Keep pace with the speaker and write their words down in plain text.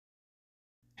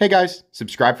Hey guys,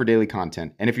 subscribe for daily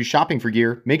content, and if you're shopping for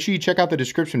gear, make sure you check out the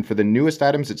description for the newest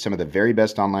items at some of the very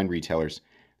best online retailers.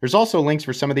 There's also links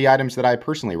for some of the items that I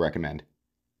personally recommend.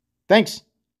 Thanks!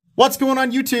 What's going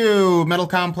on YouTube? Metal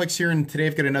Complex here, and today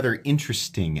I've got another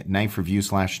interesting knife review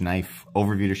 / knife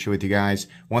overview to share with you guys.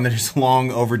 One that is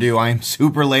long overdue. I am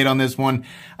super late on this one.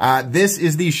 This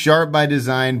is the Sharp by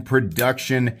Design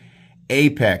Production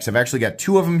Apex. I've actually got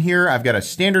two of them here. I've got a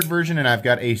standard version and I've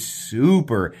got a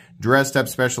super dressed up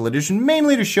special edition,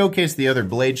 mainly to showcase the other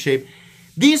blade shape.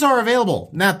 These are available,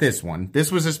 not this one.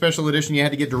 This was a special edition you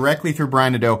had to get directly through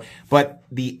Brian Nadeau, but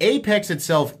the Apex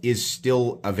itself is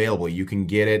still available. You can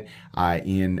get it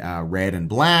in red and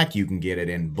black. You can get it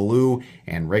in blue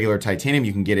and regular titanium.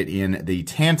 You can get it in the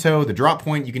Tanto, the drop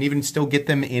point. You can even still get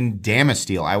them in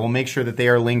Damasteel. I will make sure that they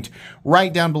are linked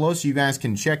right down below so you guys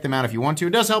can check them out if you want to.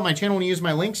 It does help my channel when you use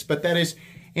my links, but that is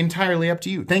entirely up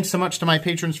to you. Thanks so much to my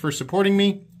patrons for supporting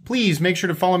me. Please make sure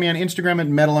to follow me on Instagram at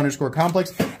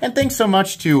metal_complex. And thanks so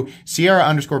much to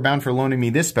Sierra_bound for loaning me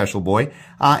this special boy,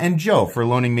 and Joe for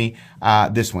loaning me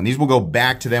this one. These will go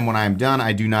back to them when I'm done.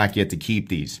 I do not get to keep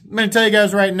these. I'm going to tell you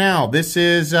guys right now, this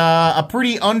is a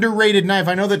pretty underrated knife.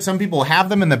 I know that some people have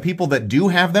them, and the people that do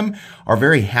have them are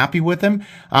very happy with them.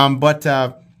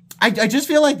 I just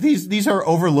feel like these are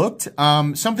overlooked.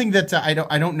 Something that I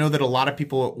don't know that a lot of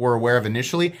people were aware of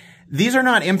initially. These are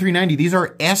not M390. These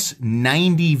are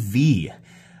S90V.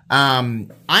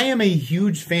 I am a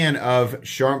huge fan of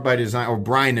Sharp by Design, or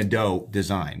Brian Nadeau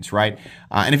designs, right?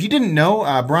 And if you didn't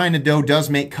know, Brian Nadeau does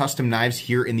make custom knives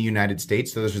here in the United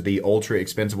States. Those are the ultra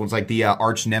expensive ones, like the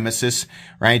Arch Nemesis,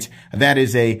 right? That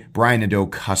is a Brian Nadeau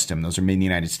custom. Those are made in the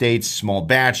United States, small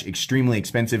batch, extremely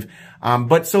expensive,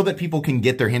 but so that people can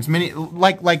get their hands,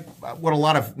 like what a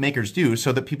lot of makers do,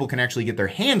 so that people can actually get their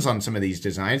hands on some of these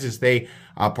designs, is they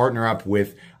partner up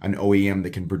with an OEM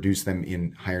that can produce them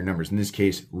in higher numbers. In this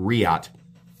case, Riot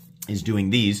is doing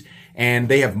these, and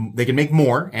they can make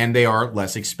more, and they are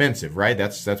less expensive, right?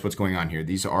 That's what's going on here.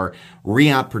 These are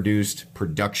Riot produced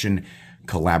production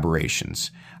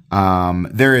collaborations.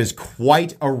 There is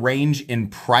quite a range in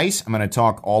price. I'm going to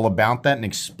talk all about that and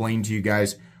explain to you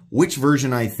guys which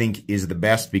version I think is the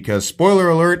best, because spoiler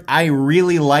alert, I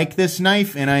really like this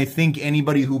knife, and I think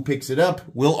anybody who picks it up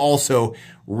will also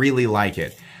really like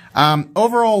it.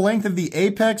 Overall length of the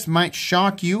Apex might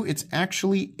shock you. It's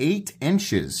actually 8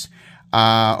 inches.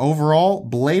 Overall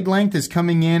blade length is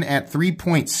coming in at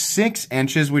 3.6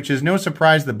 inches, which is no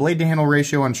surprise. The blade to handle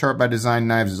ratio on Sharp by Design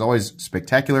knives is always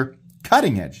spectacular.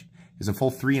 Cutting edge is a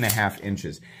full 3.5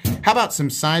 inches. How about some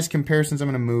size comparisons? I'm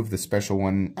going to move the special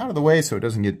one out of the way so it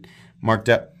doesn't get marked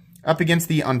up. Up against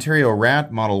the Ontario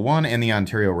Rat Model 1 and the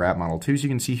Ontario Rat Model 2. So you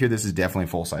can see here, this is definitely a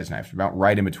full-size knife. About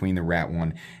right in between the Rat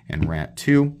 1 and Rat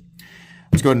 2.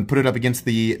 Let's go ahead and put it up against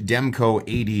the Demco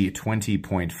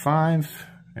 80-20.5.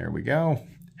 There we go.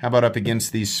 How about up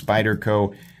against the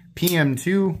Spyderco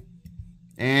PM2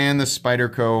 and the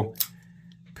Spyderco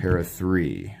Para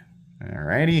 3.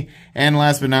 Alrighty. And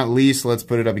last but not least, let's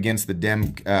put it up against the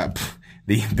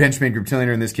Benchmade Group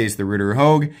Tilliner, in this case the Ritter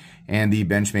Hogue, and the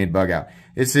Benchmade Bug Out.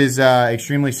 This is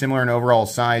extremely similar in overall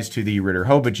size to the Ritter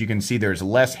Hogue, but you can see there's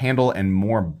less handle and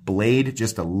more blade,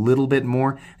 just a little bit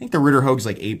more. I think the Ritter Hogue's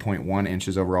like 8.1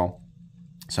 inches overall,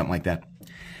 something like that.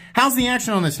 How's the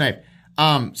action on this knife?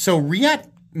 So Riot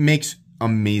makes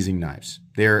amazing knives.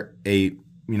 They're a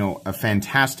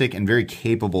fantastic and very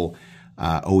capable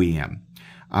OEM.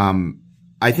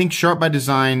 I think Sharp by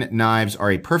Design knives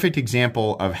are a perfect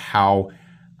example of how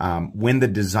when the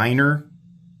designer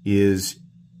is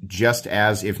just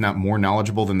as, if not more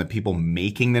knowledgeable than the people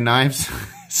making the knives,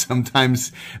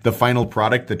 sometimes the final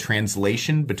product, the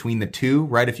translation between the two,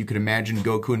 right? If you could imagine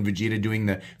Goku and Vegeta doing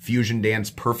the fusion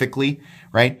dance perfectly,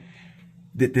 right?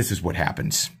 This is what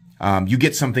happens. You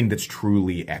get something that's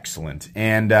truly excellent.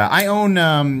 And I own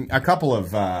a couple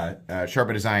of Sharp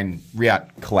by Design Riot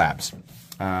collabs.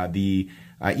 The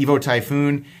Evo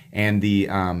Typhoon and the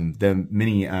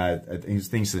mini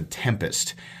things, the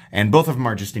Tempest. And both of them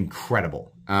are just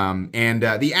incredible.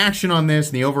 The action on this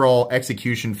and the overall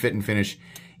execution, fit and finish,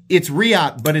 it's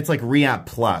Riot, but it's like Riot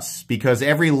Plus, because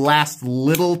every last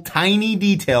little tiny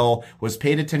detail was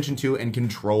paid attention to and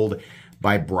controlled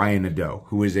by Brian Nadeau,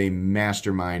 who is a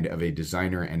mastermind of a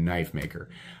designer and knife maker.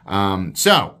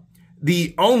 So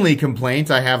the only complaint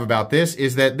I have about this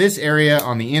is that this area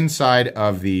on the inside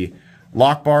of the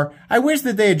lock bar, I wish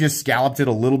that they had just scalloped it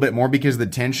a little bit more, because the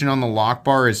tension on the lock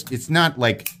bar it's not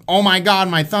like, oh my God,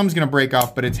 my thumb's gonna break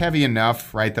off, but it's heavy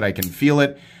enough, right, that I can feel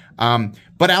it.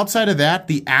 But outside of that,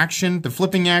 the action, the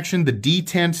flipping action, the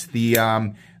detent,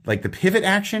 the like the pivot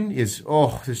action is,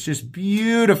 oh, it's just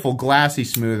beautiful, glassy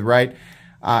smooth, right?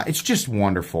 It's just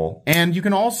wonderful. And you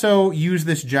can also use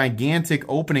this gigantic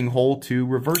opening hole to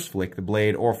reverse flick the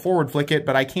blade or forward flick it,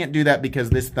 but I can't do that because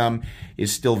this thumb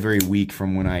is still very weak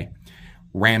from when I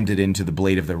rammed it into the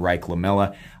blade of the Reich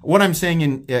Lamella. What I'm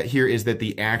saying here is that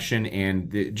the action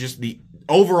and just the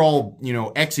overall,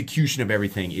 execution of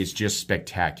everything is just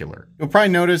spectacular. You'll probably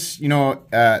notice,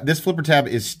 this flipper tab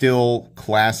is still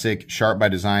classic Sharp by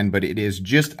design, but it is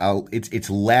just, it's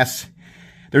less,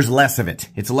 there's less of it.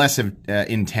 It's less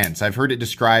intense. I've heard it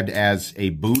described as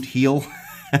a boot heel.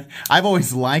 I've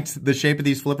always liked the shape of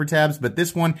these flipper tabs, but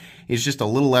this one is just a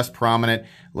little less prominent, a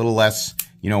little less,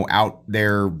 out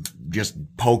there just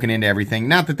poking into everything.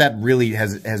 Not that that really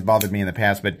has bothered me in the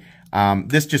past, but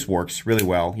this just works really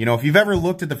well. If you've ever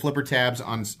looked at the flipper tabs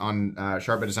on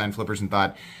Sharp by Design flippers and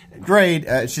thought, great,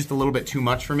 it's just a little bit too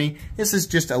much for me, this is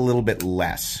just a little bit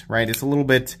less, right? It's a little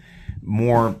bit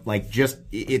more like just,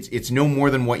 it's no more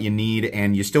than what you need,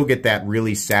 and you still get that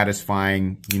really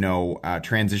satisfying,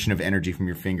 transition of energy from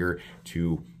your finger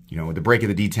to, the break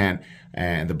of the detent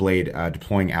and the blade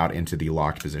deploying out into the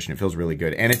locked position. It feels really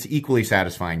good, and it's equally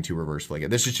satisfying to reverse flick it.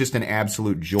 This is just an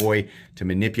absolute joy to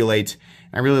manipulate.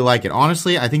 I really like it.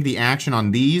 Honestly, I think the action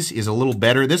on these is a little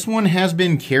better. This one has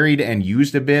been carried and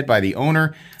used a bit by the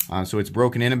owner, so it's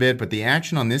broken in a bit, but the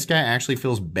action on this guy actually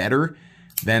feels better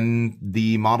than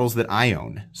the models that I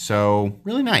own. So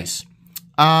really nice.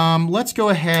 Let's go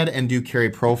ahead and do carry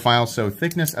profile. So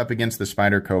thickness up against the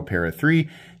Spyderco Para 3.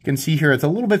 You can see here it's a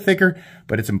little bit thicker,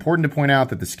 but it's important to point out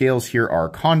that the scales here are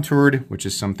contoured, which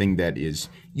is something that is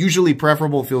usually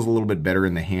preferable. It feels a little bit better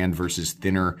in the hand versus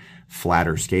thinner,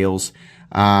 flatter scales.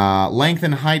 Length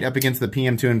and height up against the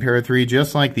PM2 and Para 3,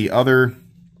 just like the other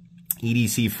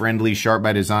EDC-friendly Sharp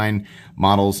by Design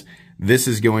models. This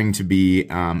is going to be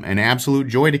an absolute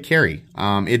joy to carry.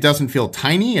 It doesn't feel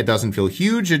tiny, it doesn't feel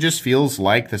huge, it just feels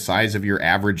like the size of your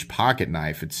average pocket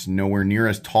knife. It's nowhere near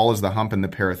as tall as the hump in the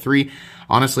Para 3.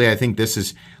 Honestly, I think this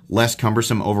is less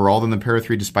cumbersome overall than the Para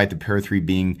 3, despite the Para 3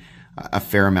 being a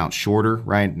fair amount shorter,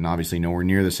 right? And obviously nowhere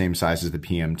near the same size as the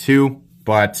PM2.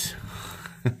 But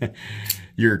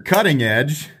your cutting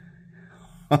edge,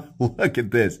 look at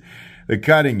this. The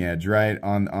cutting edge, right,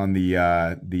 on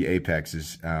the Apex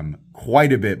is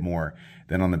quite a bit more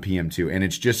than on the PM2, and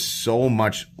it's just so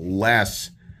much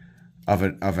less of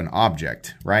an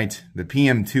object, right? The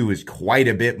PM2 is quite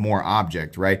a bit more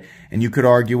object, right? And you could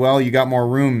argue, well, you got more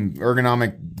room,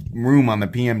 ergonomic room on the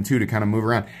PM2 to kind of move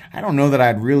around. I don't know that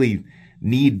I'd really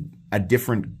need a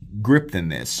different grip than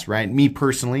this, right? Me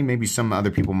personally, maybe some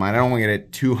other people might. I don't want to get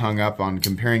it too hung up on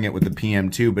comparing it with the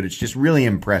PM2, but it's just really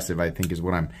impressive, I think, is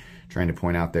what I'm trying to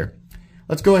point out there.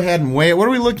 Let's go ahead and weigh it. What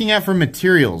are we looking at for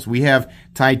materials? We have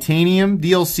titanium,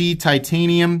 DLC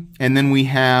titanium, and then we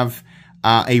have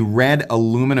a red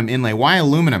aluminum inlay. Why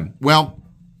aluminum? Well,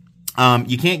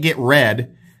 you can't get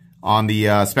red on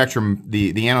the spectrum,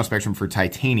 the anode spectrum for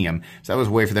titanium. So that was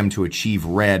a way for them to achieve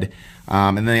red.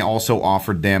 And then they also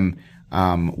offered them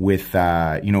with,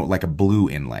 like a blue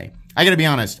inlay. I gotta be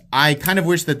honest, I kind of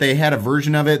wish that they had a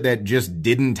version of it that just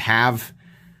didn't have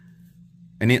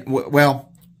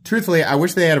well, truthfully, I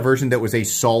wish they had a version that was a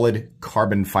solid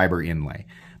carbon fiber inlay.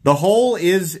 The hole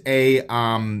is a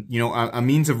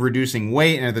means of reducing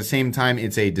weight, and at the same time,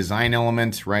 it's a design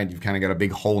element, right? You've kind of got a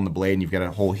big hole in the blade, and you've got a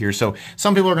hole here. So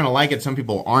some people are going to like it, some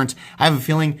people aren't. I have a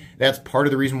feeling that's part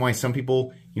of the reason why some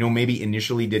people, maybe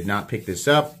initially did not pick this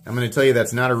up. I'm going to tell you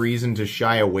that's not a reason to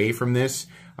shy away from this.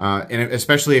 And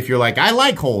especially if you're like, I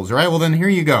like holes, right? Well, then here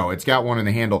you go. It's got one in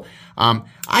the handle.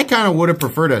 I kind of would have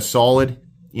preferred a solid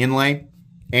inlay,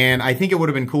 and I think it would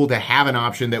have been cool to have an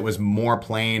option that was more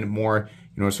plain, more,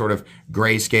 sort of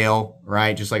grayscale,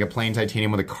 right? Just like a plain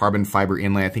titanium with a carbon fiber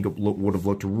inlay. I think it would have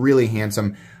looked really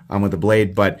handsome with the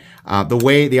blade, but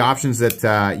the options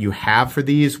that you have for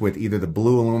these with either the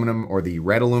blue aluminum or the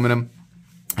red aluminum,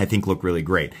 I think look really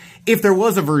great. If there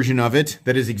was a version of it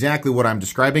that is exactly what I'm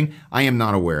describing, I am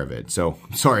not aware of it, so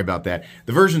sorry about that.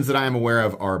 The versions that I am aware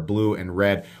of are blue and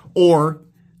red, or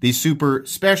the super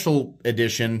special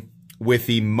edition with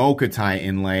the Mokutai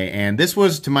inlay. And this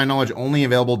was, to my knowledge, only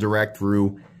available direct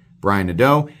through Brian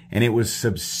Nadeau. And it was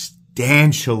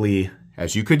substantially,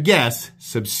 as you could guess,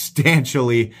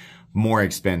 substantially more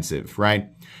expensive, right?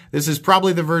 This is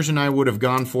probably the version I would have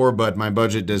gone for, but my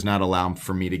budget does not allow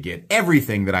for me to get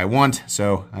everything that I want.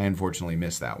 So I unfortunately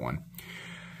missed that one.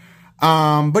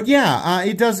 But yeah,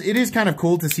 it is kind of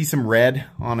cool to see some red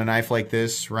on a knife like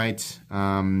this, right?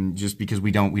 Just because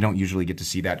we don't usually get to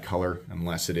see that color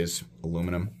unless it is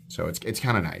aluminum. So it's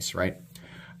kind of nice, right?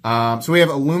 So we have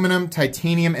aluminum,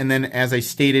 titanium, and then as I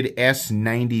stated,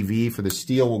 S90V for the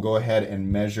steel. We'll go ahead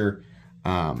and measure,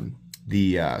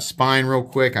 the spine real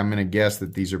quick. I'm going to guess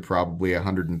that these are probably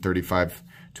 135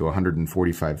 to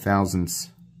 145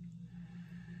 thousandths.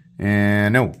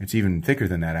 And no, it's even thicker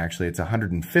than that, actually. It's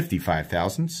 155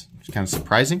 thousandths, which is kind of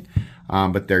surprising.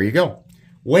 But there you go.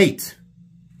 Weight,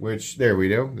 which, there we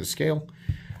go, the scale.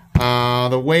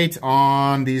 The weight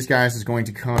on these guys is going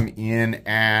to come in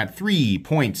at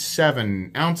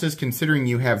 3.7 ounces. Considering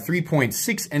you have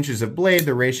 3.6 inches of blade,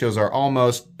 the ratios are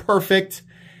almost perfect.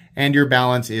 And your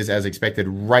balance is, as expected,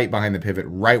 right behind the pivot,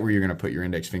 right where you're going to put your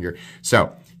index finger.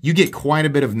 So you get quite a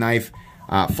bit of knife.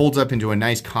 Folds up into a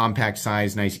nice compact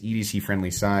size, nice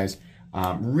EDC-friendly size.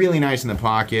 Really nice in the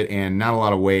pocket and not a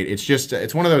lot of weight. It's just,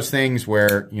 it's one of those things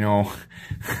where, you know,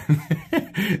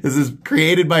 this is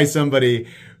created by somebody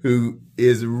who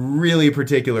is really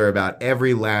particular about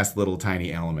every last little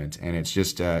tiny element. And it's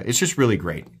just really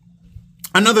great.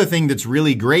 Another thing that's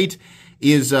really great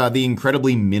is the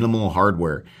incredibly minimal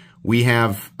hardware. We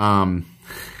have,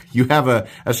 you have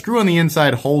a screw on the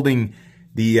inside holding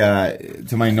the,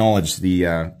 to my knowledge,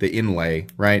 the inlay,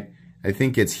 right? I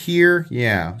think it's here.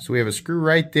 Yeah. So we have a screw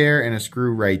right there and a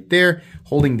screw right there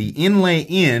holding the inlay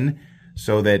in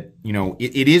so that, you know,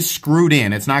 it is screwed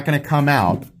in. It's not going to come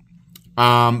out.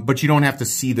 But you don't have to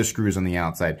see the screws on the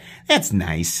outside. That's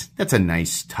nice. That's a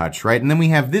nice touch, right? And then we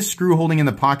have this screw holding in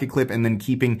the pocket clip and then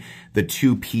keeping the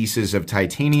two pieces of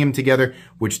titanium together,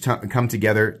 which come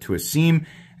together to a seam.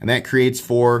 And that creates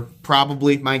for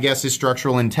probably, my guess is,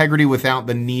 structural integrity without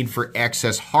the need for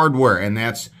excess hardware. And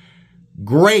that's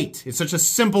great. It's such a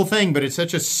simple thing, but it's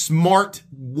such a smart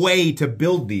way to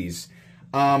build these.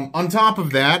 On top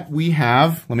of that, we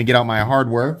have, let me get out my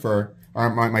hardware for, or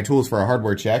my tools for a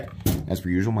hardware check. As per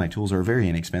usual, my tools are very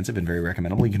inexpensive and very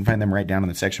recommendable. You can find them right down in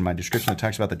the section of my description that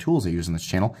talks about the tools I use in this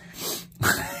channel.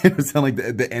 It sounds like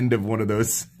the end of one of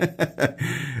those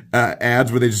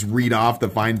ads where they just read off the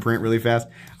fine print really fast.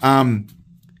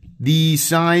 The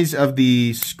size of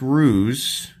the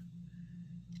screws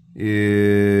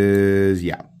is,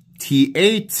 yeah,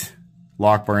 T8.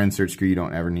 Lock bar insert screw, you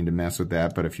don't ever need to mess with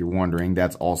that, but if you're wondering,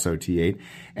 that's also T8.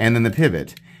 And then the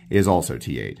pivot is also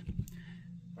T8.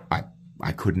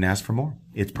 I couldn't ask for more.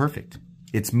 It's perfect.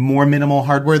 It's more minimal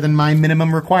hardware than my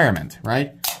minimum requirement,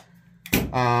 right?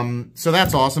 So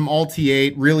that's awesome. All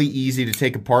T8, really easy to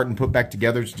take apart and put back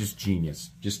together. It's just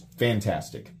genius. Just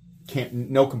fantastic.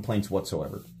 No complaints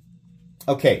whatsoever.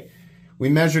 Okay, we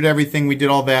measured everything. We did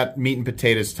all that meat and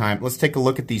potatoes time. Let's take a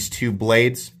look at these two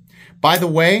blades. By the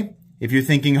way, if you're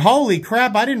thinking, holy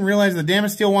crap, I didn't realize the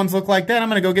Damasteel ones look like that. I'm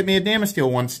going to go get me a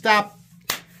Damasteel one. Stop.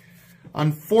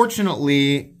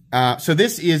 Unfortunately, so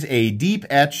this is a deep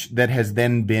etch that has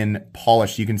then been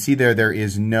polished. You can see there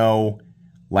is no,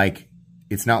 like,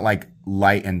 it's not like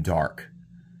light and dark.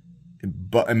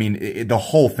 But, I mean, the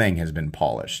whole thing has been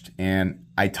polished. And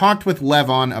I talked with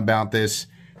Levon about this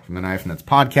from the Knife Nuts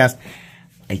podcast.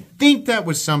 I think that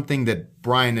was something that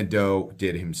Brian Nadeau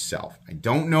did himself. I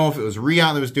don't know if it was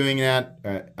Riot that was doing that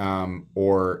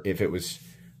or if it was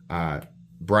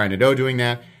Brian Nadeau doing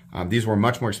that. These were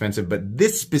much more expensive, but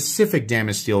this specific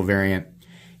Damasteel variant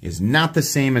is not the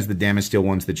same as the Damasteel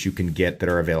ones that you can get that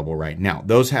are available right now.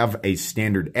 Those have a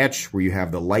standard etch where you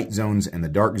have the light zones and the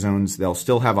dark zones. They'll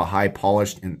still have a high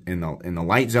polished in the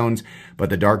light zones, but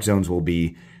the dark zones will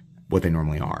be what they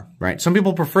normally are, right? Some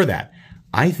people prefer that.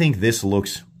 I think this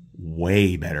looks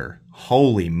way better.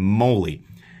 Holy moly.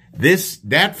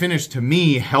 That finish to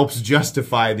me helps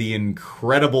justify the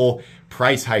incredible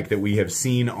price hike that we have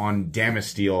seen on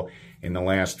Damasteel in the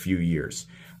last few years.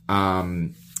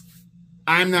 I'm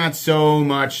not so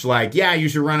much like, yeah, you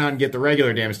should run out and get the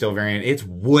regular Damasteel variant. It's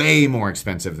way more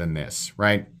expensive than this,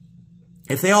 right?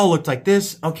 If they all looked like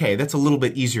this, okay, that's a little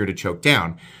bit easier to choke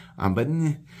down.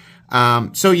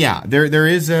 So yeah, there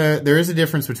is a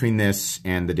difference between this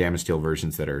and the Damasteel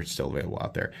versions that are still available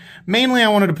out there. Mainly, I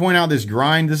wanted to point out this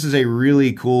grind. This is a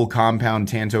really cool compound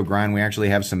Tanto grind. We actually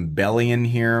have some belly in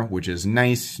here, which is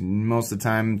nice. Most of the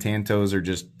time, Tantos are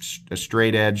just a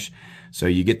straight edge. So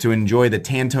you get to enjoy the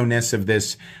Tanto-ness of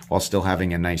this while still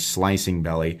having a nice slicing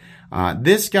belly.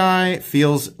 This guy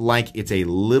feels like it's a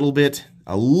little bit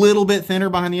thinner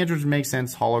behind the edge, which makes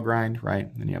sense. Hollow grind,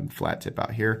 right? Then you have the flat tip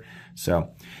out here.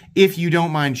 So if you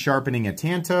don't mind sharpening a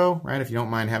Tanto, right? If you don't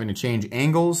mind having to change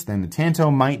angles, then the Tanto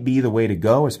might be the way to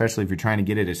go, especially if you're trying to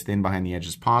get it as thin behind the edge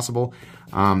as possible.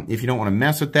 If you don't want to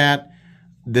mess with that,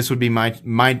 this would be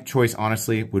my choice,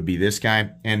 honestly, would be this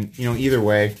guy. And, you know, either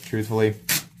way, truthfully,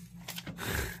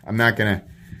 I'm not going to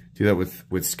do that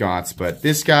with Scott's, but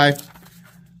this guy,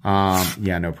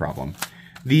 yeah, no problem.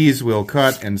 These will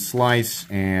cut and slice,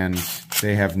 and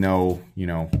they have no, you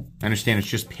know, I understand it's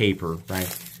just paper,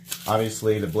 right?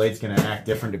 Obviously, the blade's going to act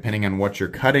different depending on what you're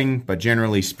cutting, but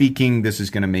generally speaking, this is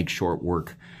going to make short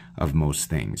work of most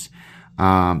things.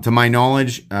 To my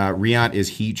knowledge, Riot is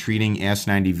heat treating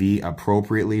S90V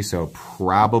appropriately, so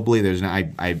probably there's no,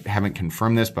 I haven't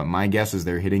confirmed this, but my guess is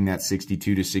they're hitting that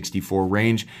 62 to 64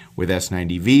 range with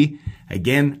S90V.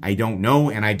 Again, I don't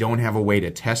know, and I don't have a way to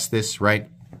test this, right?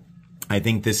 I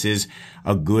think this is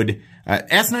a good...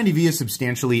 S90V is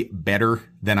substantially better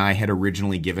than I had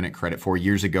originally given it credit for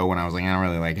years ago when I was like, I don't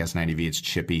really like S90V, it's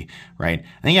chippy, right?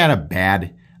 I think I had a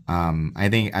bad... I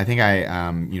think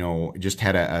I you know, just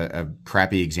had a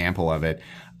crappy example of it.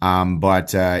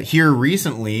 But here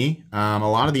recently, a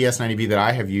lot of the S90V that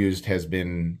I have used has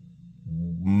been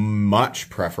much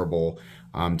preferable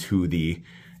to the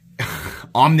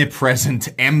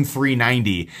omnipresent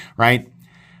M390, right?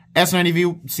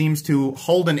 S90V seems to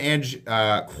hold an edge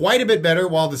quite a bit better,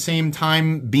 while at the same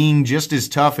time being just as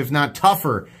tough, if not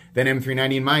tougher, than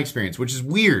M390 in my experience, which is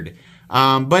weird.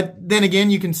 But then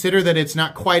again, you consider that it's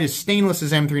not quite as stainless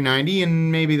as M390,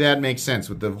 and maybe that makes sense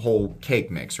with the whole cake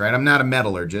mix, right? I'm not a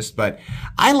metallurgist, but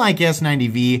I like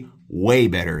S90V way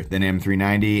better than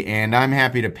M390, and I'm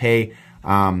happy to pay,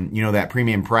 you know, that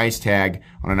premium price tag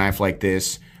on a knife like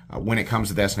this when it comes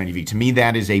to the S90V. To me,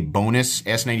 that is a bonus.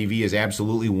 S90V is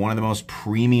absolutely one of the most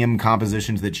premium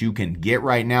compositions that you can get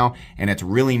right now, and it's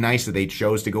really nice that they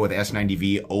chose to go with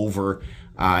S90V over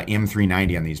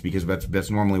M390 on these, because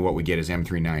that's normally what we get is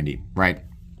M390, right?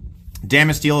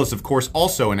 Damasteel is, of course,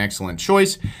 also an excellent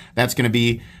choice. That's going to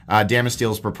be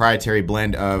Damasteel's proprietary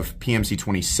blend of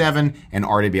PMC27 and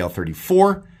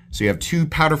RWL34. So you have two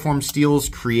powder form steels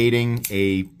creating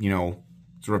a, you know,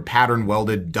 sort of pattern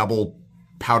welded double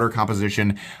powder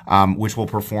composition, which will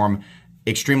perform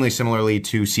extremely similarly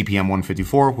to CPM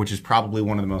 154, which is probably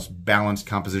one of the most balanced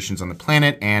compositions on the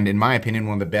planet, and in my opinion,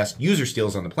 one of the best user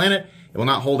steels on the planet. It will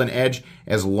not hold an edge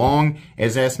as long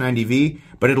as S90V,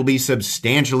 but it'll be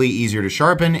substantially easier to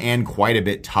sharpen and quite a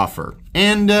bit tougher.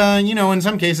 And, you know, in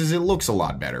some cases, it looks a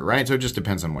lot better, right? So it just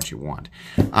depends on what you want.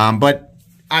 But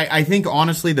I think,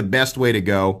 honestly, the best way to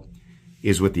go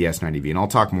is with the S90V, and I'll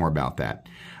talk more about that.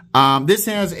 This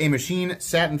has a machine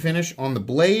satin finish on the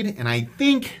blade, and I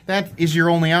think that is your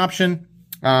only option.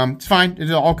 It's fine. It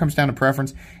all comes down to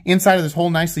preference. Inside of this hole,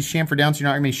 nicely chamfered down, so you're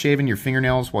not going to be shaving your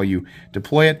fingernails while you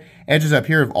deploy it. Edges up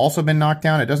here have also been knocked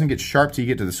down. It doesn't get sharp till you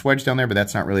get to the swedge down there, but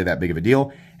that's not really that big of a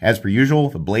deal. As per usual,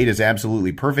 the blade is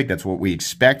absolutely perfect. That's what we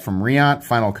expect from Riot.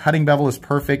 Final cutting bevel is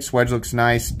perfect. Swedge looks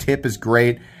nice. Tip is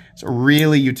great. It's a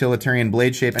really utilitarian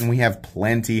blade shape, and we have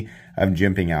plenty of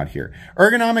jimping out here.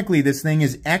 Ergonomically, this thing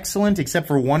is excellent, except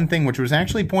for one thing, which was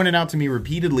actually pointed out to me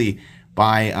repeatedly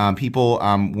by people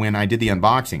when I did the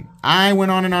unboxing. I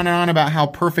went on and on and on about how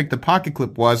perfect the pocket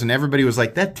clip was, and everybody was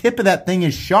like, that tip of that thing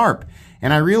is sharp.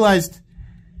 And I realized,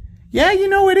 yeah, you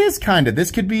know, it is kind of.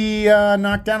 This could be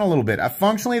knocked down a little bit.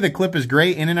 Functionally, the clip is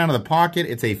great in and out of the pocket.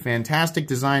 It's a fantastic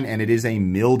design, and it is a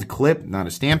milled clip, not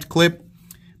a stamped clip.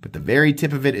 But the very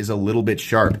tip of it is a little bit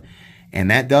sharp. And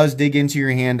that does dig into your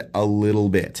hand a little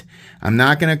bit. I'm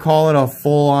not going to call it a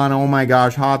full-on, oh my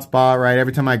gosh, hot spot, right?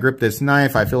 Every time I grip this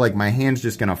knife, I feel like my hand's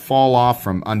just going to fall off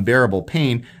from unbearable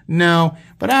pain. No,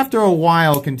 but after a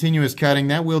while, continuous cutting,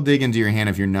 that will dig into your hand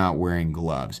if you're not wearing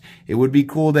gloves. It would be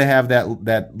cool to have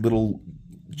that little,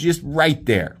 just right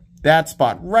there. That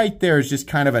spot right there is just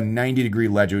kind of a 90-degree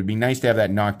ledge. It would be nice to have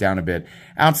that knocked down a bit.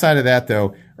 Outside of that,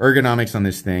 though, ergonomics on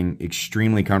this thing,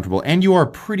 extremely comfortable. And you are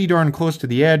pretty darn close to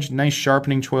the edge. Nice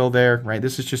sharpening choil there, right?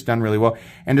 This is just done really well.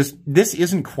 And this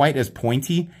isn't quite as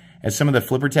pointy as some of the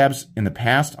flipper tabs in the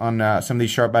past on some of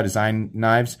these Sharp by Design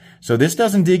knives. So this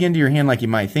doesn't dig into your hand like you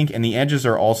might think. And the edges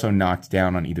are also knocked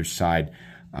down on either side.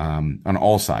 On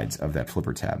all sides of that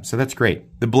flipper tab. So that's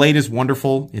great. The blade is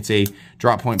wonderful. It's a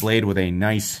drop point blade with a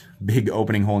nice big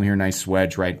opening hole in here, nice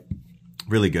swedge, right?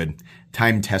 Really good.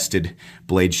 Time-tested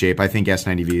blade shape. I think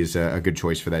S90V is a good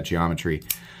choice for that geometry.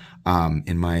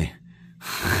 In my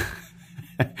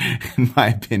in my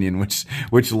opinion,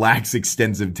 which lacks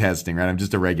extensive testing, right? I'm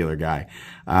just a regular guy.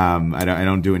 I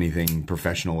don't do anything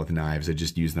professional with knives. I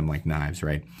just use them like knives,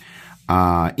 right?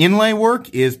 Inlay work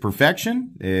is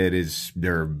perfection. It is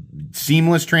their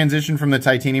seamless transition from the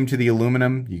titanium to the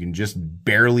aluminum. You can just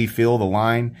barely feel the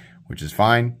line, which is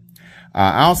fine.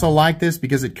 I also like this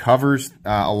because it covers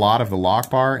a lot of the lock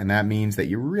bar, and that means that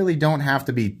you really don't have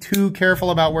to be too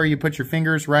careful about where you put your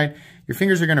fingers, right? Your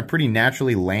fingers are going to pretty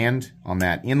naturally land on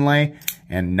that inlay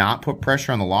and not put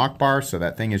pressure on the lock bar, so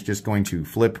that thing is just going to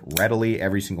flip readily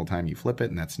every single time you flip it,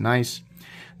 and that's nice.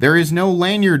 There is no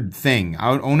lanyard thing.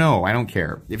 Oh no, I don't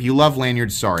care. If you love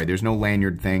lanyards, sorry, there's no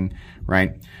lanyard thing,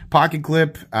 right? Pocket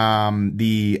clip,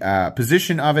 the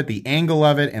position of it, the angle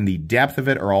of it, and the depth of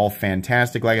it are all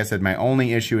fantastic. Like I said, my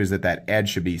only issue is that that edge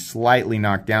should be slightly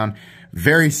knocked down.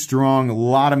 Very strong, a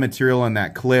lot of material in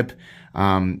that clip.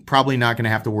 Probably not going to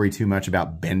have to worry too much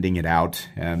about bending it out.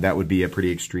 That would be a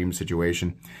pretty extreme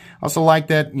situation. Also like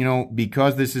that, you know,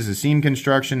 because this is a seam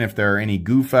construction, if there are any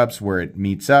goof ups where it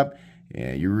meets up,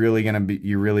 you're really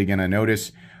gonna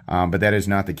notice. But that is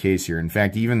not the case here. In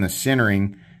fact, even the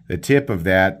centering, the tip of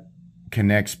that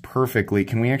connects perfectly.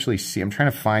 Can we actually see? I'm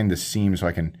trying to find the seam so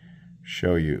I can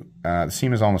show you. The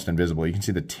seam is almost invisible. You can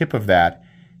see the tip of that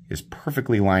is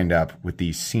perfectly lined up with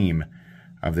the seam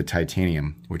of the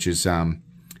titanium, which is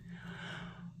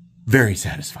very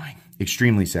satisfying,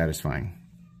 extremely satisfying.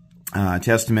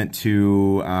 Testament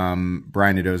to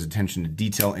Brian Nadeau's attention to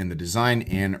detail in the design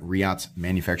and Riyad's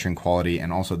manufacturing quality,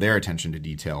 and also their attention to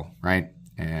detail, right?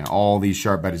 And all these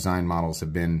Sharp by Design models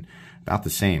have been about the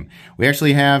same. We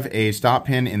actually have a stop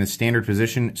pin in the standard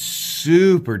position,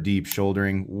 super deep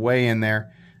shouldering, way in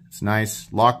there. It's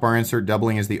nice. Lock bar insert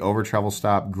doubling as the over travel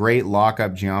stop. Great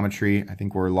lockup geometry. I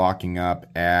think we're locking up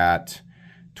at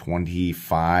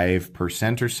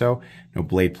 25% or so. No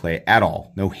blade play at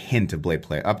all. No hint of blade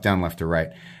play. Up, down, left, or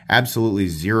right. Absolutely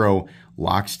zero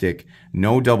lock stick.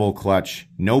 No double clutch.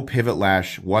 No pivot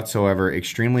lash whatsoever.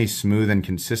 Extremely smooth and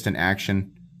consistent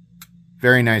action.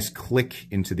 Very nice click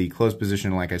into the closed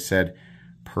position. Like I said,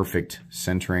 perfect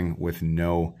centering with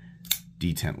no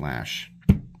detent lash.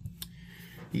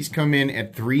 These come in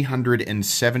at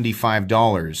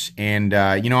 $375. And,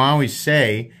 you know, I always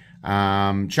say,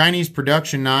 Chinese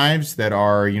production knives that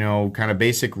are, you know, kind of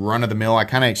basic run of the mill, I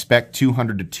kind of expect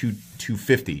 200 to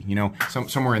 250, you know,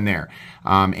 somewhere in there.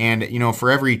 And, you know,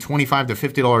 for every $25 to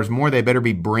 $50 more, they better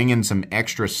be bringing some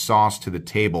extra sauce to the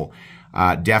table.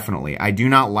 Definitely. I do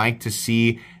not like to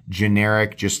see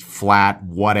generic, just flat,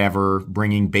 whatever,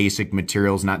 bringing basic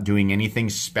materials, not doing anything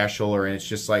special, or it's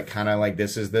just like kind of like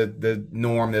this is the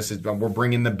norm. This is, we're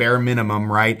bringing the bare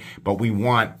minimum, right? But we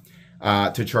want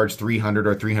to charge $300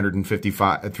 or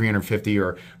 $350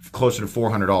 or closer to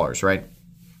 $400, right?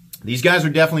 These guys are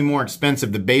definitely more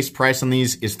expensive. The base price on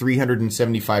these is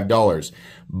 $375,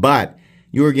 but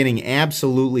you are getting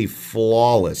absolutely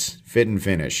flawless fit and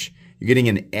finish. You're getting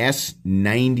an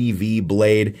S90V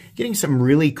blade, getting some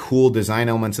really cool design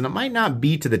elements, and it might not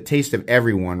be to the taste of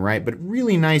everyone, right? But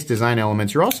really nice design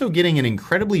elements. You're also getting an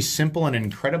incredibly simple and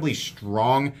incredibly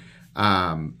strong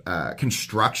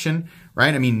construction,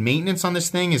 right? I mean, maintenance on this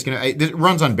thing is it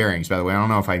runs on bearings, by the way. I don't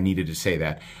know if I needed to say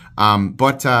that.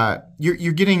 But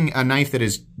you're getting a knife that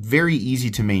is very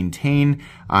easy to maintain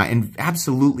and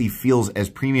absolutely feels as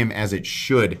premium as it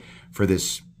should for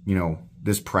this, you know,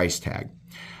 this price tag.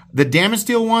 The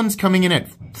Damasteel ones coming in at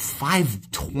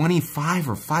 $525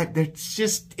 or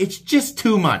it's just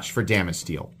too much for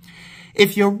Damasteel.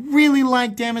 If you really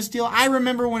like Damasteel, I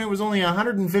remember when it was only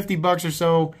 $150 or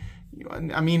so.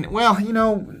 I mean, well, you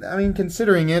know, I mean,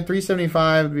 considering it,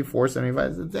 $375 would be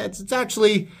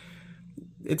 $475.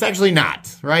 It's actually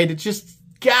not, right? It's just,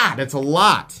 God, it's a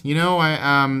lot. You know,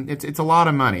 it's a lot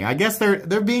of money. I guess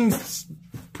they're being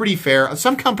pretty fair.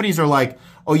 Some companies are like,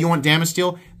 oh, you want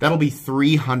Damasteel? That'll be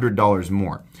 $300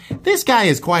 more. This guy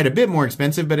is quite a bit more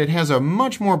expensive, but it has a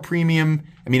much more premium,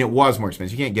 I mean, it was more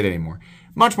expensive. You can't get it anymore.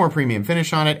 Much more premium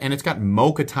finish on it, and it's got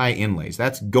Mokatai inlays.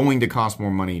 That's going to cost more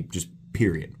money, just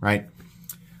period, right?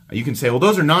 You can say, well,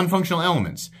 those are non-functional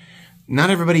elements.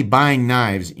 Not everybody buying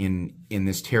knives in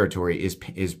this territory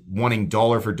is wanting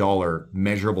dollar for dollar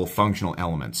measurable functional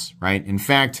elements, right? In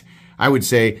fact, I would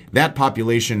say that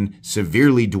population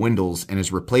severely dwindles and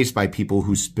is replaced by people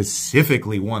who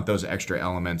specifically want those extra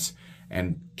elements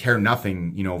and care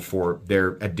nothing, you know, for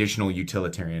their additional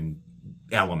utilitarian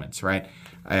elements, right?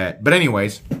 But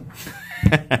anyways,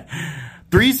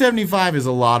 $375 is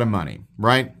a lot of money,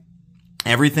 right?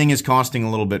 Everything is costing a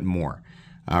little bit more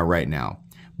right now.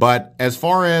 But as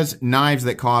far as knives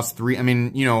that cost I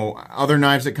mean, you know, other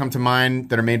knives that come to mind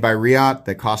that are made by Riyad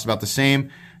that cost about the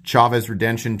same, Chavez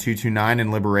Redemption 229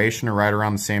 and Liberation are right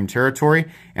around the same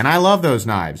territory. And I love those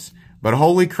knives. But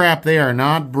holy crap, they are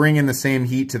not bringing the same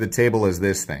heat to the table as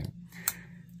this thing.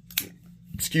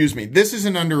 Excuse me. This is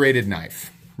an underrated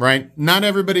knife, right? Not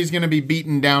everybody's going to be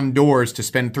beating down doors to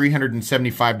spend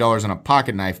 $375 on a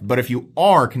pocket knife. But if you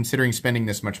are considering spending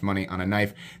this much money on a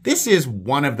knife, this is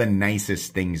one of the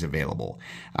nicest things available.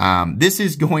 This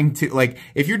is going to, like,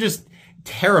 if you're just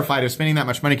terrified of spending that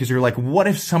much money because you're like, what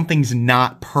if something's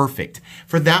not perfect?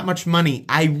 For that much money,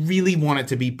 I really want it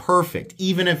to be perfect,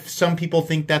 even if some people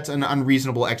think that's an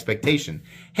unreasonable expectation.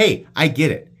 Hey, I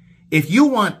get it. If you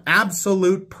want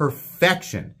absolute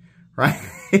perfection, right?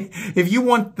 If you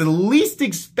want the least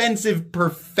expensive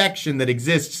perfection that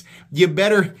exists, you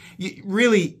better,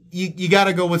 you got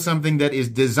to go with something that is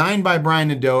designed by Brian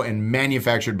Nadeau and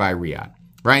manufactured by Riyadh,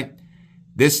 right?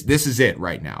 This is it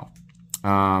right now.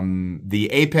 The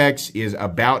Apex is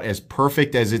about as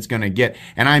perfect as it's going to get.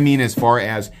 And I mean, as far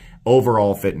as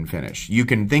overall fit and finish. You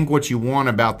can think what you want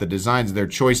about the designs, their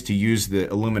choice to use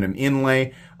the aluminum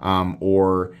inlay,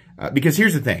 because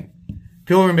here's the thing.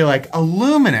 People are going to be like,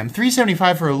 aluminum,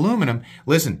 $375 for aluminum.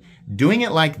 Listen, doing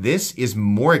it like this is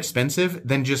more expensive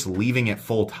than just leaving it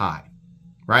full tie,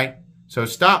 right? So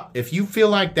stop. If you feel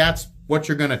like that's what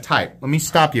you're going to type, let me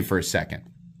stop you for a second.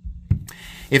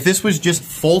 If this was just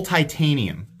full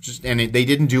titanium, they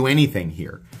didn't do anything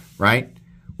here, right?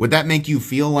 Would that make you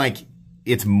feel like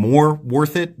it's more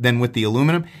worth it than with the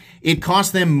aluminum? It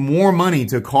costs them more money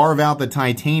to carve out the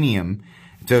titanium,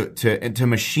 to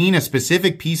machine a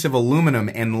specific piece of aluminum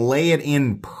and lay it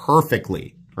in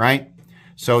perfectly, right?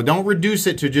 So don't reduce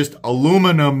it to just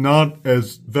aluminum not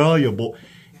as valuable.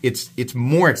 It's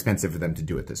more expensive for them to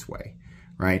do it this way,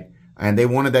 right? And they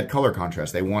wanted that color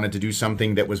contrast. They wanted to do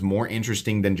something that was more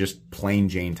interesting than just plain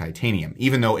Jane titanium.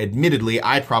 Even though, admittedly,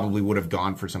 I probably would have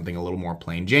gone for something a little more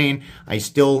plain Jane. I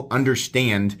still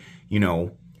understand,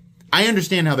 I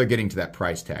understand how they're getting to that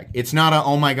price tag. It's not a,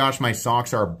 oh my gosh, my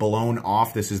socks are blown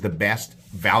off. This is the best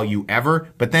value ever.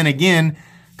 But then again,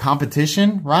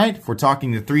 competition, right? If we're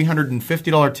talking the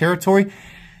 $350 territory,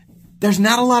 there's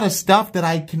not a lot of stuff that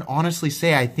I can honestly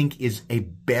say I think is a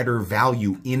better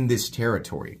value in this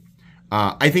territory.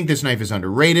 I think this knife is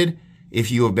underrated.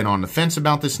 If you have been on the fence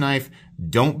about this knife,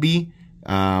 don't be.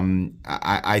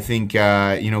 I think,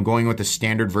 going with the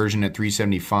standard version at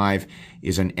 $375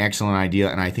 is an excellent idea.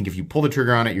 And I think if you pull the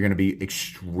trigger on it, you're going to be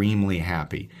extremely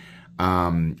happy.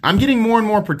 I'm getting more and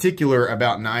more particular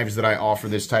about knives that I offer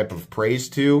this type of praise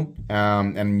to.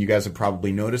 And you guys have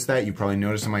probably noticed that. You probably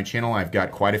noticed on my channel, I've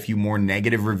got quite a few more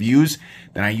negative reviews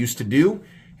than I used to do.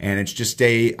 And it's just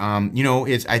I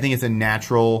think it's a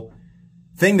natural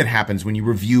thing that happens when you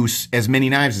review as many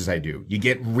knives as I do. You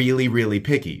get really, really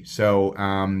picky. So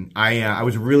I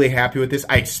was really happy with this.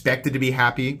 I expected to be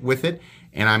happy with it,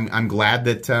 and I'm glad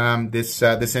that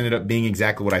this ended up being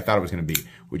exactly what I thought it was going to be,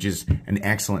 which is an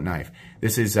excellent knife.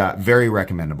 This is very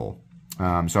recommendable. So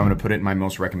I'm going to put it in my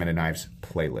most recommended knives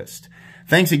playlist.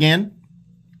 Thanks again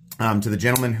to the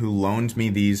gentleman who loaned me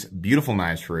these beautiful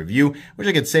knives for review. Wish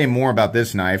I could say more about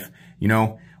this knife.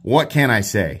 What can I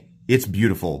say? It's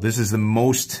beautiful. This is the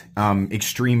most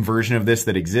extreme version of this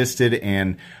that existed,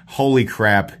 and holy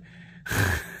crap,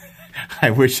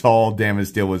 I wish all Damascus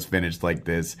steel was finished like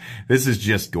this. This is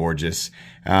just gorgeous.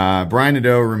 Brian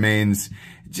Nadeau remains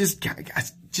just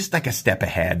like a step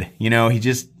ahead. He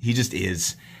just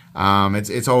is.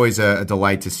 It's always a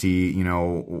delight to see,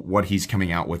 what he's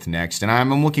coming out with next, and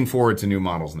I'm looking forward to new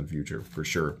models in the future for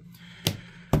sure.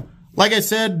 Like I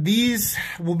said, these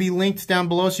will be linked down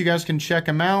below so you guys can check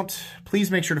them out.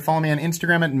 Please make sure to follow me on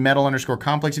Instagram at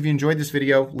metal_complex. If you enjoyed this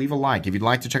video, leave a like. If you'd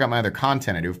like to check out my other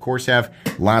content, I do, of course, have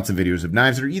lots of videos of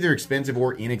knives that are either expensive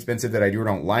or inexpensive that I do or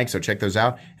don't like, so check those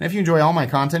out. And if you enjoy all my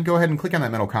content, go ahead and click on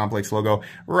that Metal Complex logo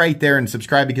right there and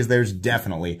subscribe, because there's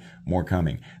definitely more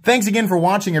coming. Thanks again for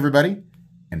watching, everybody,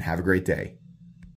 and have a great day.